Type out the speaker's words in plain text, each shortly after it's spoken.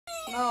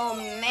Oh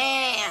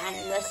man,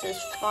 this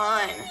is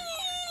fun.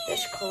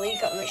 This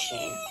Coleco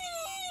machine.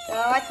 So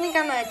I think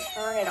I'm gonna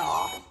turn it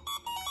off.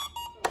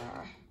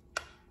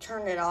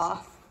 Turn it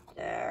off.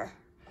 There.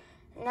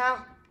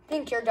 Now, I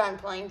think you're done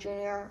playing,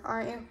 Junior,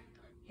 aren't you?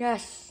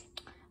 Yes,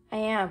 I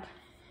am.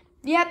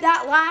 Yep,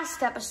 that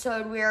last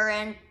episode we were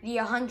in, the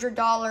 $100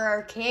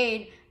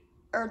 arcade,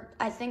 or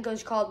I think it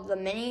was called the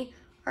mini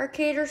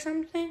arcade or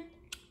something.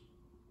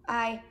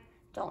 I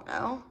don't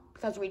know,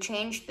 because we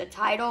changed the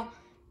title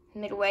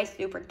midway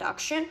through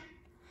production.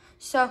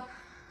 So,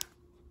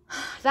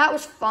 that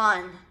was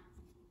fun.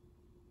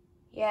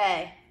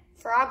 Yay.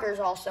 Frogger's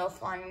also a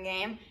fun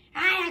game.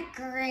 I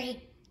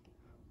agree.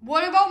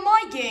 What about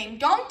my game,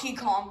 Donkey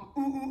Kong?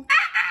 Ooh,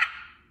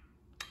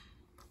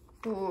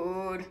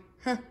 Dude.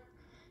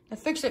 The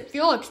Fix-It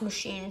Felix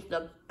machine's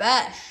the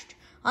best.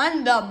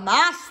 I'm the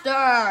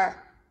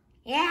master.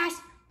 Yes,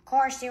 of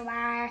course you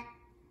are.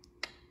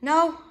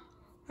 No,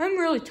 I'm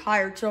really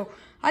tired, so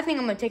I think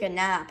I'm gonna take a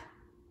nap.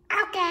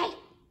 Okay.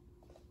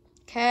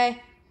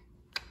 Okay.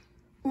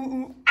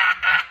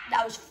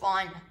 That was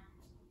fun.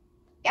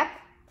 Yep,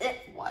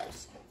 it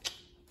was.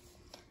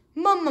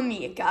 Mamma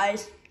mia,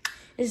 guys.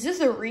 Is this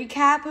a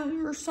recap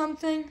or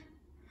something?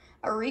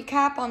 A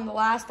recap on the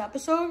last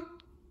episode?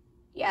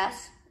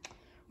 Yes.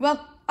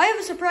 Well, I have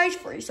a surprise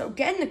for you, so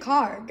get in the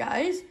car,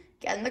 guys.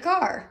 Get in the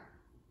car.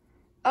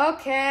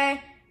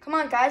 Okay. Come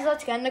on, guys,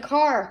 let's get in the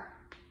car.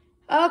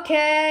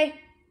 Okay.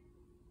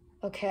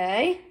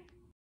 Okay.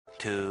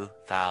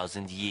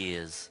 2,000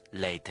 years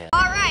later.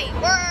 All right,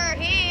 we're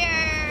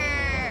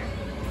here.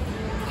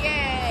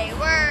 Yay,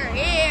 we're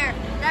here.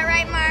 Is that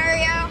right,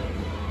 Mario?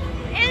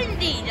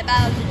 Indeed,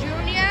 Bowser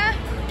Jr.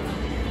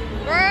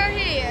 We're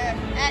here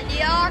at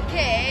the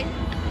arcade.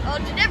 Oh,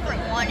 it's a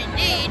different one,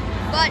 indeed.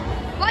 But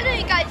why don't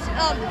you guys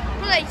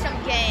play some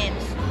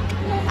games?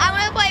 I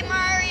want to play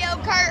Mario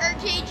Kart or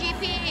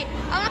TGP.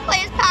 I want to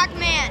play as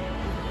Pac-Man.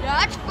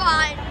 That's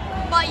fine,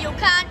 but you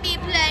can't be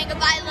playing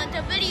violent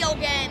video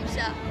games.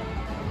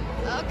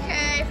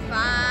 Okay,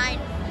 fine.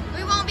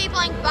 We won't be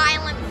playing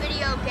violent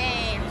video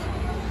games.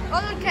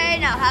 Okay,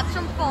 now have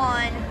some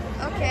fun.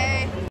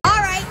 Okay.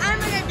 Alright, I'm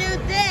gonna do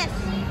this.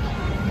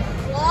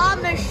 Claw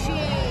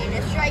machine.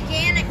 It's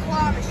gigantic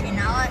claw machine.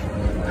 Now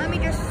let me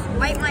just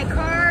swipe my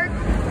card.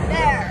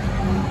 There.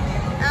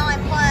 Now I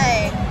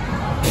play.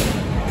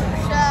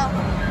 So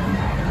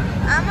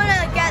I'm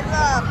gonna get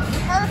the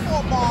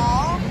purple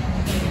ball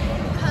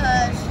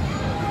because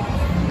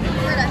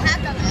for the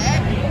heck of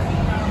it.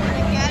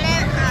 Get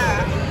it?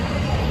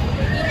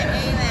 Need to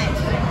aim it.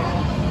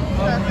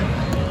 Perfect.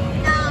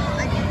 Now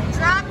I'm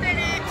dropping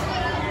it.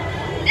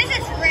 This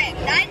is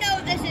rigged. I know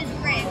this is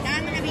rigged.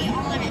 I'm gonna be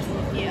honest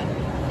with you.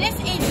 This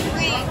is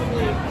rigged.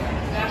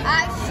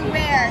 I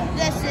swear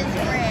this is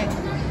rigged.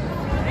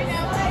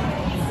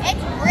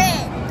 It's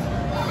rigged.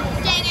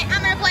 Dang it,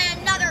 I'm gonna play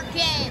another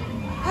game.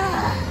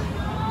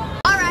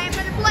 Alright, I'm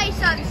gonna play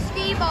some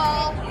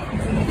skee-ball.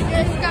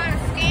 Just gotta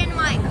scan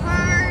my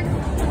card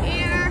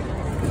here.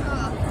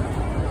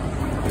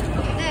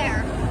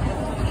 There.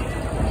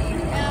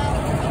 Now,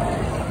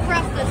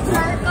 press the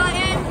start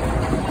button.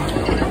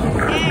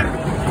 And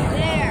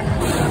there.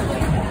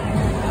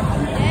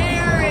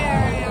 There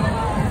you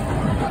are.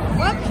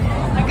 Whoops,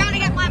 I gotta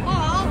get my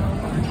ball.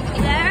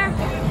 There.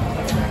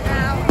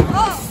 Now,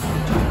 oh.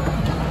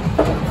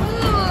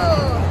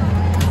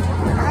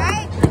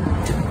 Alright.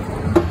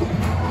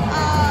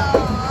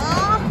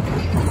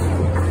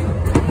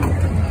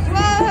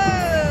 Whoa!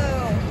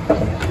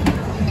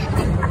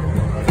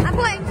 I'm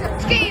playing some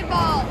skee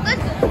ball. This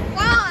is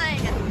fun.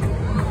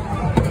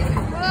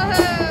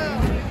 Whoa!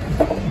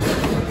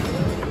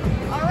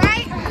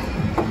 Alright.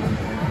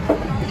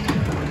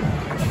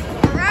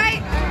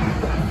 Alright.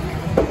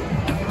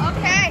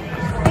 Okay,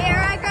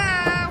 here I go.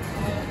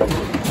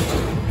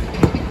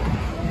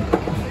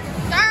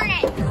 Darn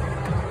it.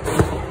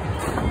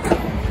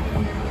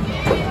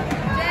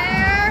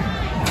 There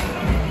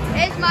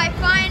is my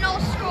final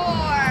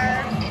score.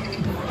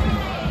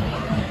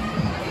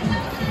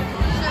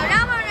 So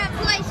now I'm gonna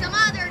play some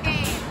other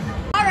games.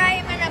 Alright,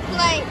 I'm gonna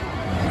play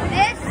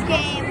this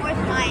game with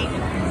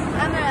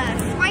I'm gonna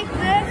swipe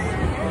this.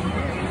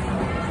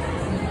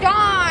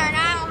 Darn, I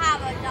don't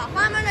have enough.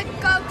 I'm gonna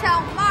go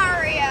tell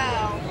Mario.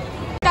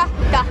 Da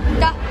da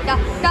da da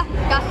da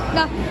da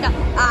da da.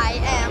 I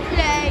am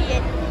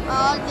playing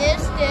on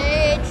this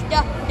stage.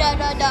 Da da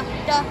da da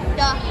da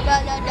da da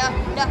da da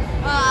da.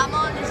 I'm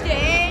on the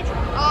stage.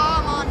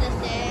 I'm on the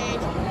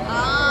stage.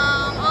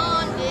 I'm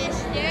on this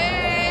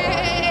stage.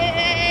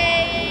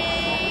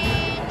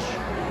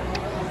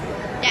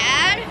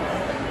 Dad,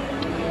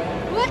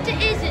 what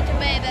is it,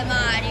 baby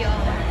Mario?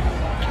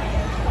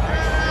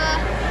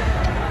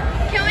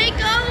 Can we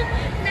go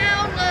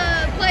now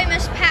to play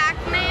Miss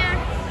Pac-Man?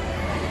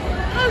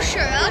 Oh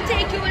sure, I'll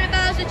take you in a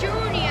Bowser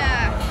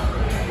Jr.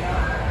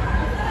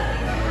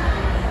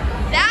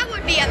 That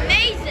would be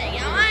amazing.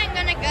 I'm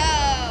gonna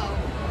go.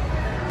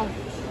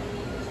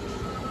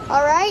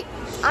 Alright,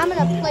 I'm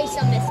gonna play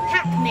some Miss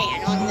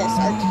Pac-Man on this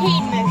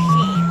arcade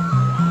machine.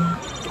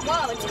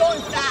 Whoa, it's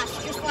going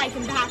fast, just like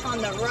I'm back on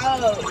the the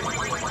road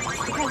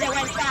because it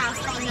went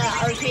fast on the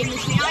arcade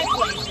machine I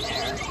played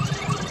there.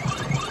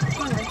 It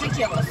went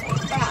ridiculously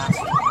fast.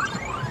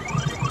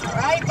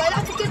 Alright, but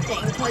that's a good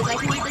thing because I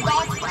can eat the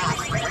dots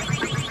faster.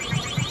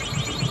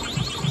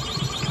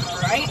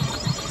 Alright.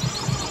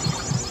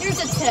 Here's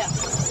a tip.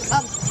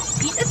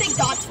 Eat the big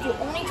dots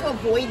only to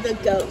avoid the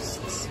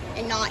ghosts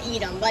and not eat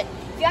them. But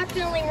if you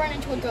accidentally run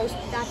into a ghost,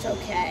 that's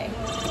okay.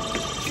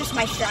 It's just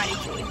my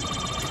strategy.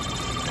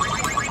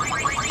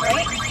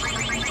 Right?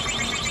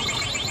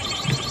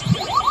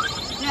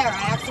 There,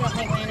 I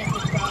accidentally ran into the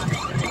ghost.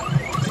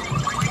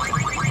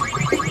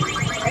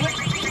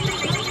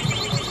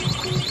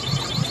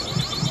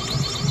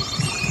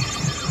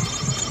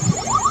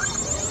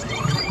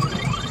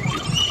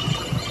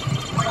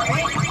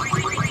 Right?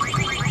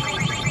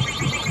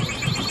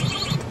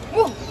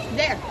 Woo,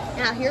 there.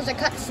 Now here's a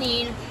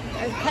cutscene.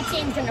 A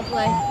cutscene's gonna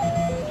play.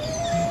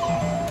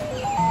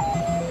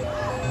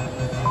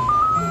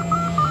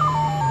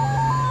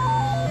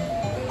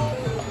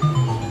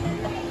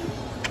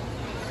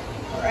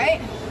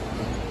 Alright.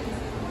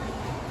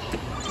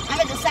 I'm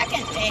at the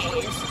second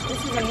phase.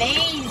 This is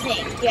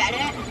amazing. Get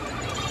it?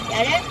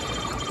 Get it?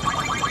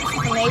 This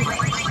is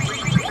amazing.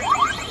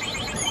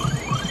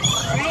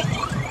 Alright?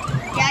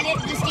 Get it?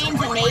 This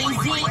game's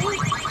amazing.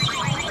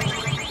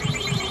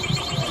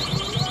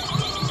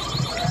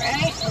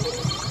 Alright?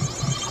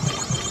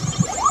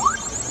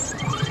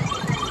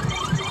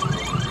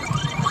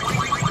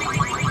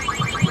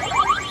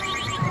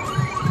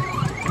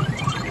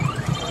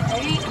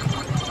 Alright?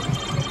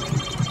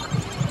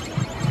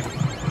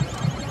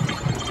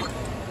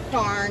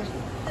 Darn.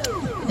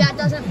 That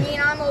doesn't mean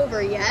I'm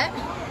over yet.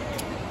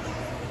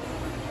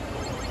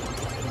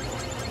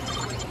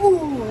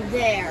 Ooh,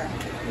 there.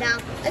 Now,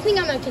 I think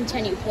I'm gonna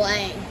continue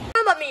playing.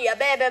 Mamma mia,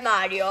 Baby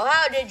Mario,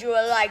 how did you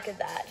like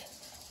that?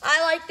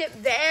 I liked it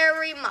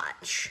very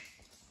much.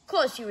 Of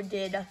course you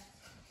did.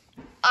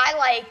 I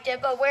liked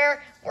it, but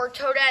where were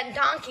Toad and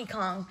Donkey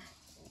Kong?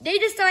 They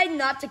decided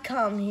not to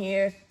come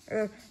here,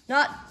 or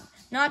not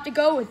to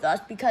go with us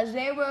because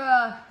they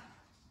were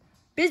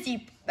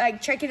busy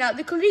checking out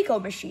the Coleco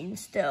machine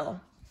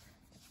still.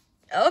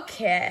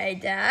 Okay,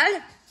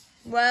 Dad.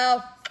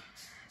 Well,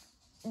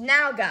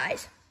 now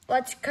guys,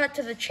 let's cut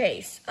to the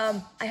chase.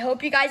 I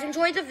hope you guys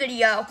enjoyed the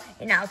video,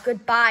 and now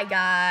goodbye,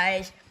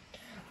 guys.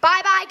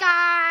 Bye-bye,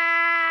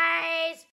 guys.